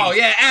bumblebee! Oh,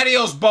 yeah,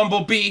 adios,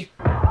 bumblebee.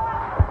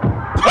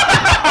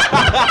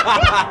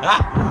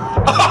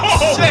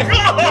 Oh, shit.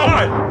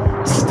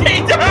 God!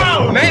 Stay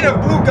down! Man in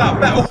blue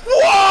got met.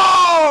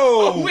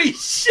 Whoa! Holy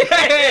shit!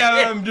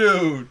 Damn,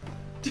 dude.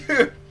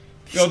 Dude.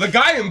 Yo, the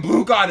guy in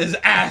blue got his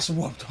ass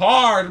whooped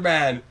hard,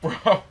 man.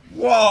 Bro.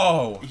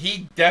 Whoa.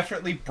 He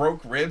definitely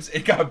broke ribs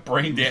and got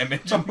brain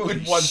damage in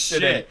one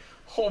sitting.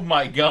 Oh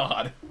my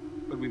God.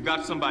 But we've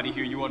got somebody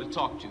here you ought to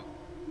talk to.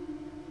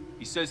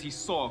 He says he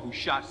saw who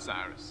shot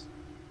Cyrus.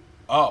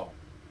 Oh.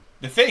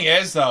 The thing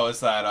is, though, is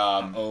that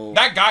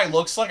that guy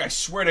looks like, I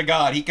swear to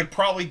God, he could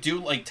probably do,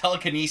 like,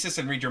 telekinesis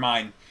and read your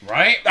mind.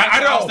 Right? I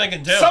don't know. I was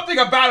thinking, too. Something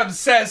about him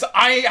says,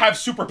 I have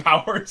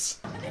superpowers.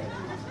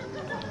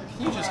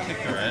 You just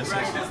kick their asses.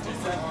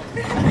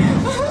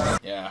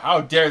 Yeah,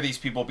 how dare these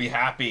people be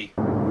happy?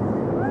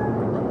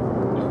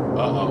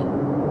 Uh-oh.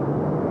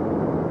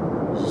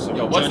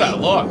 Yo, what's that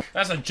look?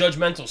 That's a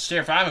judgmental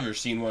stare if I've ever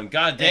seen one.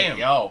 God damn.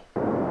 Hey, yo.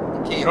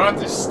 Okay, you don't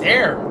have to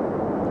stare.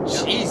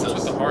 Jesus.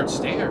 What's with the hard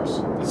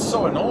stares? It's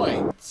so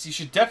annoying. You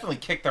should definitely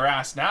kick their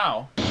ass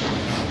now.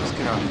 Let's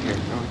get out of here.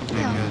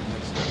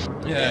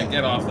 Yeah,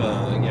 get off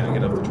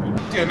the train.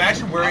 Dude,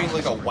 imagine wearing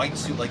like a white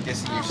suit like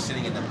this and you're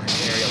sitting in an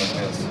area like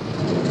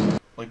this.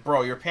 Like,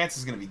 bro, your pants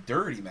is gonna be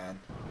dirty, man.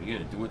 Are you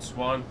gonna do it,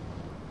 Swan?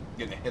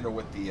 You're gonna hit her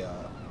with the,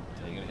 Are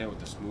you gonna hit her with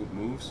the smooth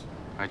moves?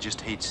 I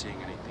just hate seeing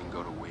anything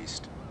go to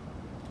waste.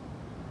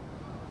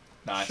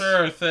 Nice.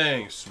 Sure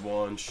thing,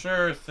 Swan.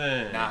 Sure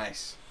thing.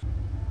 Nice.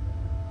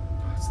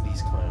 Oh, it's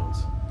these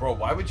clowns. Bro,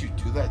 why would you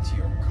do that to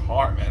your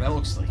car, man? That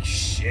looks like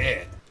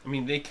shit. I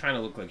mean, they kind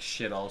of look like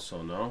shit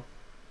also, no?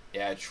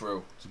 Yeah,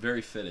 true. It's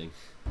very fitting.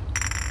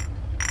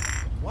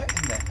 What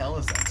in the hell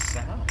is that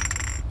sound?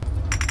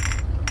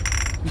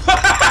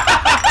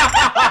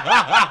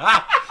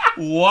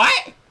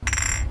 What?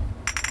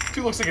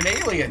 Dude looks like an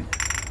alien.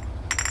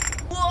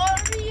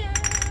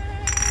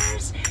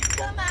 Warriors,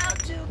 come out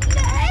to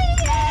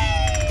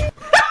play!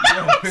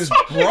 Is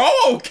bro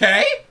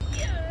okay?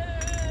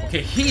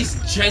 Okay, he's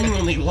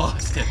genuinely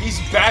lost it. He's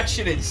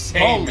batshit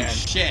insane, Holy man.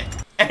 shit.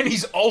 And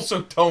he's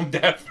also tone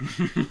deaf.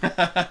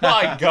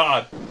 My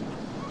God.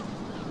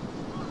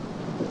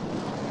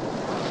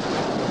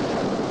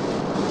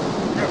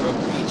 You have a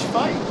beach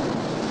fight?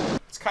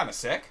 It's kind of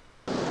sick.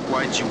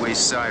 Why'd you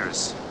waste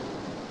Cyrus?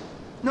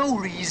 No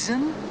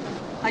reason.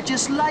 I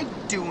just like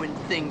doing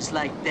things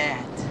like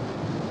that.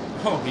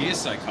 Oh, he is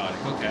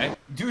psychotic, okay.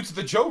 Dude's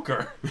the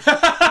Joker.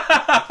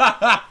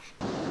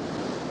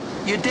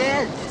 You're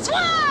dead.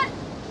 Swan!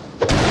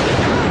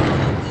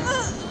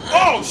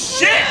 Oh,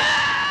 shit!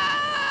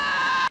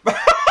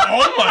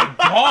 Oh my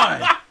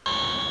God!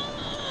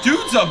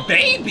 Dude's a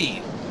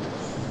baby!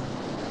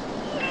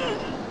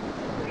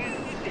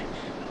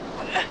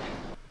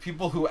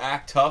 people who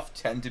act tough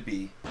tend to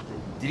be.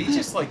 Did he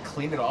just like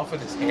clean it off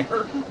with his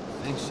hair? I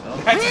think so.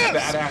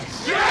 That's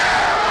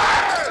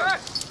badass.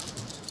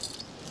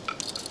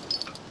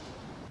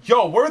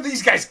 Yo, where do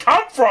these guys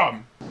come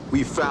from?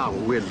 We found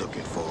what we're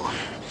looking for.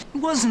 It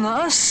wasn't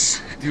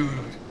us. Dude.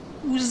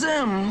 It was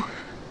them.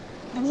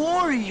 The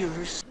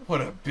Warriors.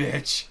 What a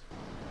bitch.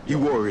 You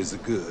warriors are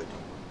good.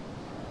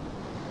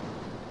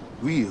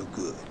 Real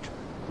good.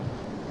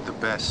 The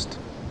best.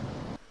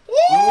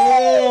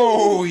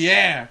 Oh,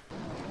 yeah.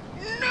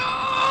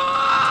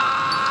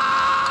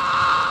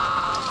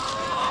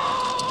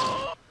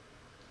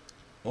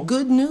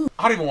 Good news.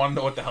 I don't even want to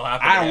know what the hell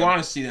happened. I don't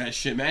want to see that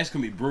shit, man. It's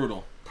gonna be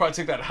brutal. Probably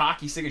took that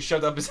hockey stick and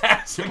shoved up his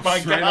ass. My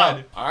Straight God.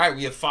 up. All right,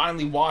 we have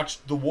finally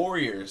watched The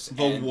Warriors.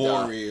 The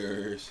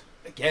Warriors.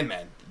 Again,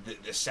 man, the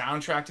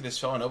soundtrack to this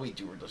film, I know we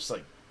were just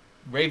like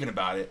raving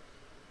about it.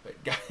 But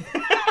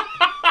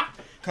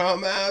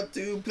come out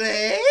to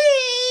play.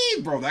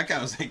 Bro, that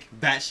guy was like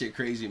batshit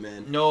crazy,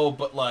 man. No,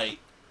 but like,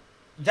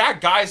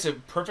 that guy's a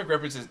perfect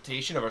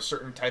representation of a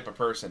certain type of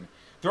person.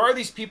 There are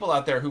these people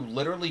out there who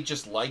literally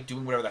just like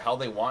doing whatever the hell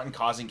they want and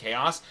causing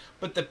chaos.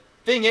 But the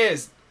thing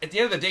is, at the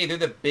end of the day, they're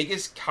the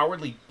biggest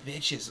cowardly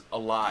bitches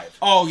alive.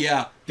 Oh,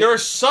 yeah. They're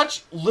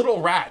such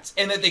little rats,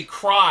 and that they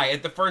cry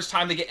at the first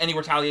time they get any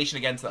retaliation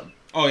against them.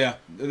 Oh, yeah.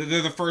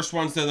 They're the first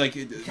ones that, like,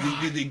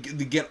 they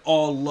get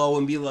all low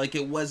and be like,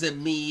 it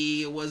wasn't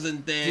me, it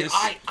wasn't this. Dude,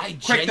 I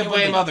quick to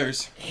blame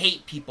others.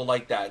 Hate people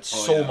like that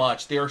so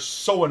much. They are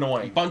so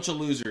annoying. Bunch of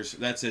losers.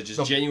 That's it.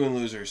 Just genuine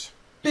losers.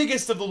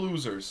 Biggest of the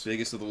losers.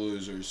 Biggest of the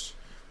losers.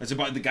 That's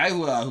about the guy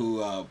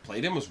who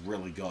played him was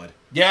really good.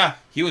 Yeah,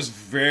 he was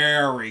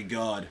very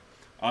good.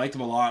 I liked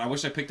him a lot. I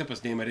wish I picked up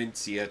his name. I didn't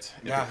see it.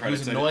 Yeah, he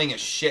was annoying as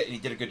shit, and he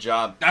did a good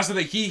job. That's the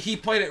thing. He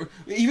played it.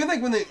 Even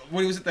like when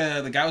he was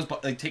at the guy was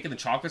like taking the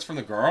chocolates from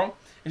the girl,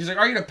 and she's like,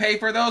 "Are you gonna pay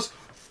for those?"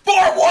 For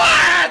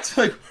what?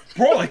 Like,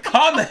 bro, like,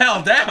 calm the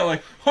hell down.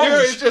 Like,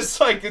 it's just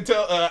like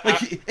until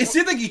it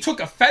seemed like he took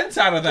offense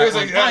out of that.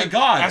 Like, my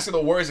God, asking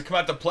the Warriors to come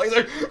out to play, he's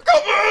like,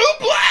 come on,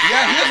 play!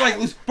 Yeah, he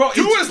was like, bro,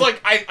 dude was like,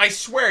 I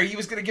swear, he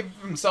was gonna give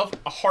himself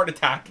a heart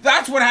attack.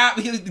 That's what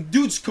happened. The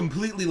dude's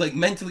completely like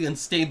mentally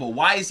unstable.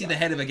 Why is he the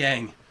head of a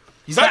gang?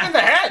 He's not even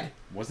the head.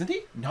 Wasn't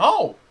he?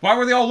 No. Why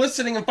were they all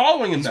listening and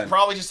following him He's then?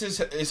 probably just his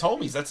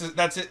homies.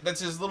 That's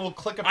his little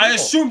clique of people. I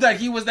assumed that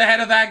he was the head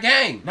of that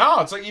gang.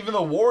 No, it's like even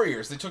the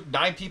Warriors. They took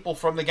 9 people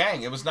from the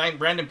gang. It was 9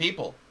 random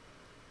people.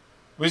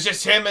 It was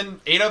just him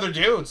and 8 other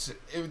dudes.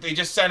 They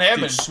just sent him.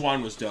 Dude, and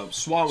Swan was dope.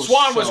 Swan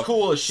was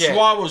cool as shit.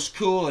 Swan was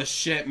cool as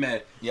shit,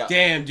 man. Yeah.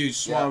 Damn, dude,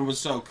 Swan was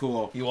so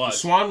cool. He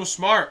was. Swan was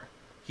smart.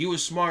 He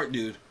was smart,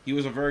 dude. He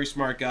was a very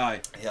smart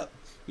guy. Yep.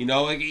 You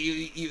know, like,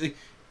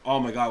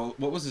 oh my God,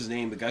 what was his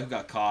name? The guy who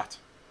got caught.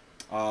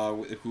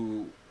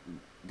 Who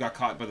got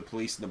caught by the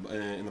police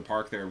in the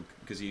park there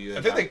because he.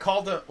 I think they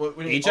called him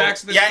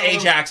Ajax. Yeah,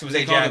 Ajax. It was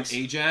Ajax.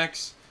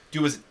 Ajax.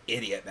 Dude was an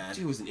idiot, man.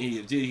 Dude was an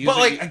idiot. Dude, but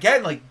like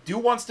again, like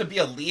dude wants to be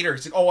a leader.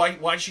 It's like, oh,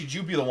 why should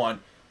you be the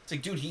one? It's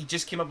like, dude, he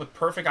just came up with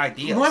perfect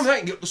ideas. No, I'm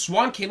not.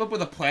 Swan came up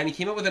with a plan. He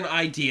came up with an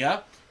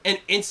idea. And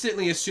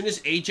instantly, as soon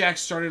as Ajax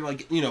started,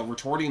 like, you know,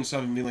 retorting and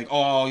stuff and being like,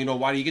 oh, you know,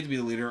 why do you get to be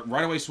the leader?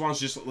 Right away, Swan's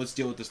just, let's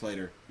deal with this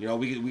later. You know,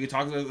 we could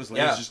talk about this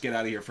later. Let's just get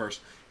out of here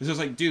first. It's just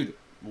like, dude,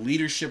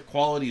 leadership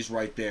qualities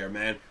right there,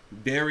 man.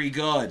 Very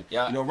good.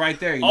 Yeah. You know, right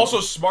there. You also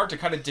know. Smart to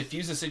kind of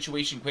diffuse the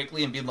situation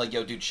quickly and being like,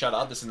 yo, dude, shut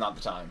up. This is not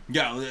the time.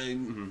 Yeah.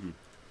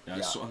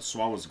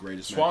 Swan was the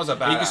greatest, man. Swan was a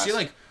badass. And you can see,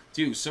 like,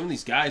 dude, some of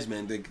these guys,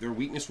 man, their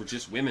weakness were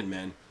just women,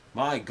 man.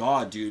 My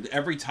God, dude.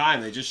 Every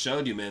time they just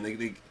showed you,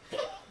 man.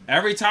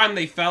 Every time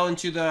they fell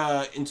into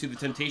the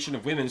temptation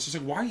of women, it's just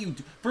like, why are you...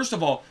 First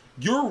of all,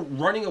 you're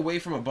running away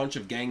from a bunch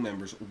of gang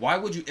members. Why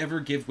would you ever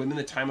give women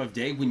the time of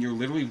day when you're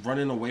literally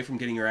running away from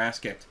getting your ass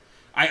kicked?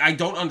 I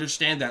don't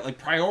understand that. Like,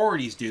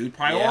 priorities, dude.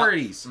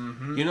 Priorities. Yeah.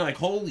 Mm-hmm. You know, like,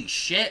 holy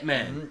shit,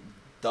 man. Mm-hmm.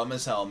 Dumb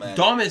as hell, man.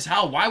 Dumb as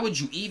hell. Why would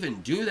you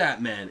even do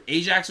that, man?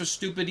 Ajax was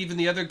stupid. Even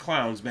the other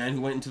clowns, man,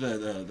 who went into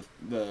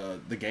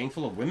the gang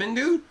full of women,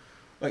 dude.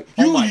 Like,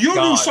 you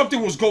knew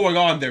something was going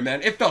on there,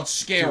 man. It felt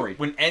scary. Dude,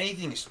 when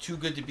anything is too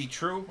good to be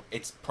true,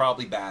 it's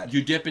probably bad.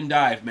 You dip and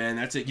dive, man.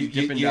 That's it. You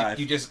dip and dive.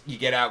 You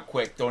get out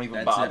quick. Don't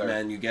even bother. That's it,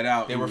 man. You get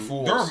out. They were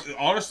fools.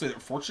 Honestly,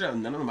 fortunately,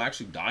 none of them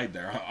actually died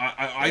there.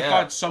 I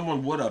thought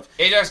someone would have.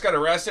 Ajax got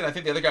arrested. I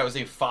think the other guy was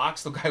named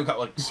Fox, the guy who got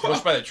like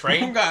smushed by the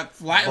train. Who got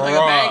flattened like a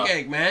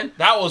pancake, man.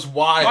 That was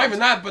wild. Not even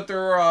that, but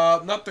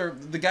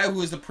the guy who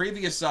was the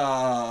previous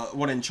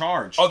one in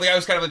charge. Oh, the guy who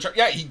was kind of in charge.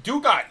 Yeah,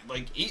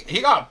 he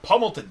got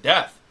pummeled to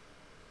death.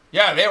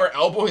 Yeah, they were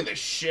elbowing the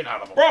shit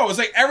out of him. Bro, it was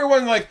like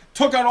everyone like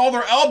took out all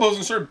their elbows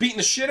and started beating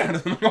the shit out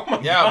of them. Oh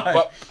my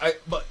God.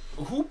 but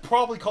who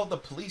probably called the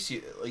police?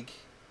 Like,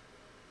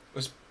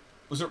 was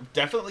there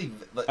definitely?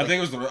 Like, I think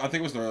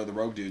it was the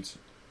rogue dudes.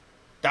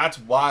 That's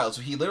wild.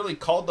 So he literally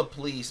called the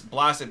police,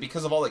 blasted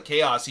because of all the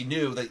chaos. He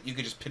knew that you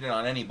could just pin it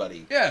on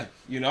anybody. Yeah,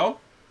 you know.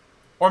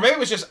 Or maybe it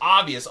was just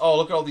obvious. Oh,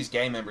 look at all these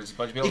gang members, a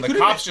bunch of people. And the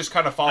cops just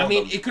kind of followed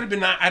them. It could have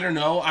been not. I don't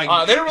know.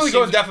 They don't really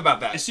go in depth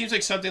about that. It seems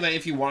like something that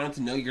if you wanted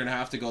to know, you're gonna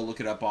have to go look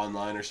it up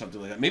online or something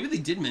like that. Maybe they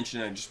did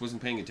mention it. I just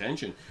wasn't paying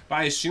attention. But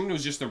I assumed it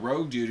was just the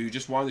rogue dude who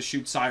just wanted to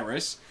shoot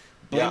Cyrus,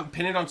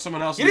 pin it on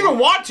someone else. He didn't even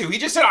want to. He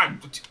just said,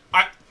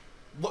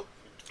 look,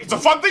 it's a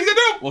fun thing to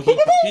do. Well,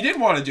 he did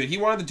want to do it. He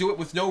wanted to do it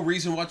with no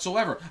reason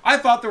whatsoever. I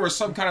thought there was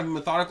some kind of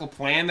methodical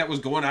plan that was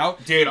going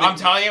out. Dude, I'm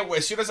telling you,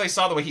 as soon as I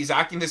saw the way he's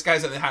acting, this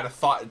guy's had a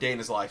thought a day in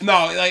his life. No,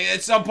 like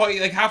at some point,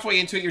 like halfway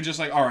into it, you're just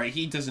like, all right,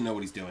 he doesn't know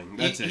what he's doing.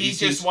 That's it. He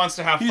just wants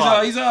to have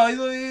fun.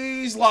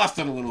 He's lost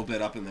it a little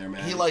bit up in there,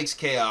 man. He likes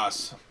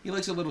chaos. He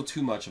likes a little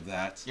too much of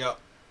that. Yep.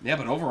 Yeah,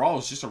 but overall, it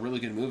was just a really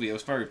good movie. It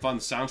was very fun.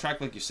 The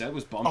soundtrack, like you said,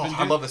 was bumping. Oh,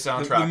 I love the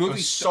soundtrack. The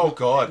movie's so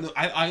good.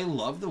 I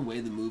love the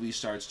way the movie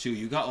starts too.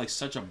 You got like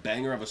such a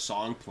banger of a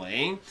song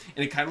playing,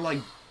 and it kind of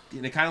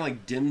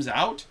like dims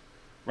out,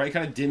 right? It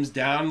kind of dims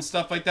down and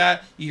stuff like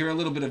that. You hear a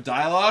little bit of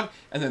dialogue,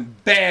 and then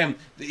bam,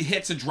 it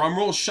hits a drum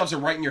roll, shoves it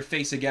right in your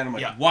face again. I'm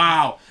like,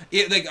 wow!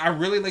 I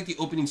really like the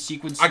opening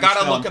sequence. I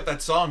gotta look up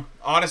that song.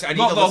 Honestly, I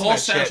need to listen to that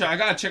soundtrack. shit. I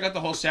gotta check out the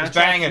whole soundtrack. It's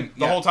banging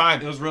the whole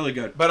time. It was really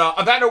good. But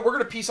on that note, we're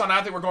gonna piece on that.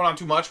 I think we're going on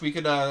too much. We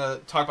could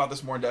talk about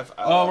this more in depth.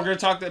 We're gonna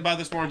talk about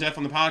this more in depth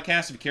on the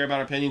podcast. If you care about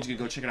our opinions, you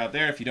can go check it out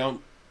there. If you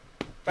don't,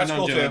 that's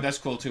cool too. That's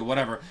cool too.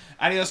 Whatever.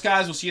 Adios,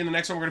 guys. We'll see you in the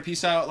next one. We're gonna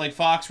peace out like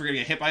Fox. We're gonna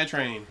get hit by a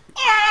train.